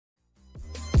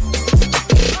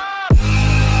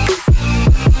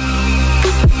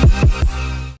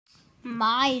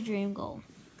my dream goal.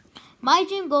 My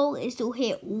dream goal is to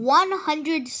hit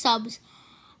 100 subs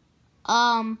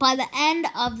by the end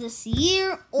of this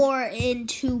year or in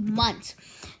 2 months.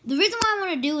 The reason why I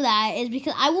want to do that is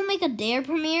because I will make a dare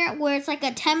premiere where it's like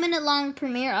a 10-minute long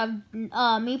premiere of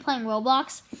me playing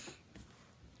Roblox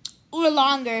or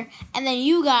longer, and then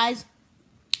you guys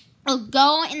will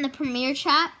go in the premiere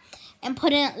chat and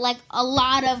put in like a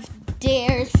lot of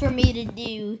dares for me to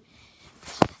do.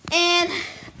 And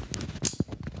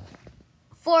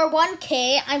for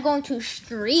 1K, I'm going to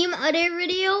stream a dare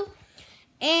video.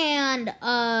 And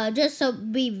just so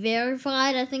be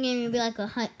verified, I think it would be like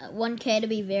 1K to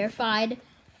be verified,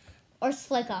 or it's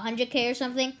like 100K or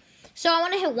something. So I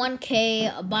want to hit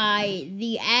 1K by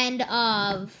the end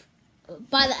of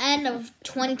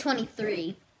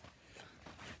 2023.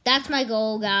 That's my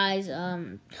goal, guys.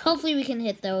 Hopefully we can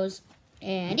hit those.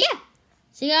 And yeah,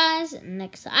 see you guys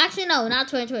next time. Actually, no, not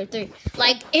 2023.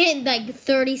 Like in like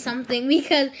 30 something,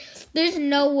 because there's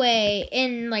no way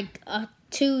in like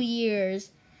 2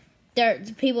 years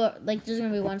there's gonna be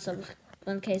 1K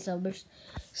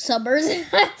subbers.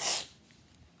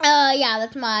 Yeah,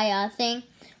 that's my thing.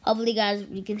 Hopefully, guys,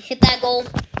 we can hit that goal.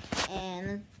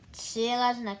 And see you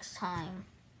guys next time.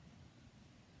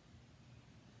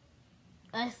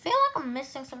 I feel like I'm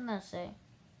missing something to say.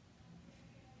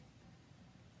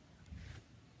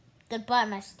 Goodbye,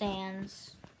 my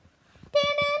stands.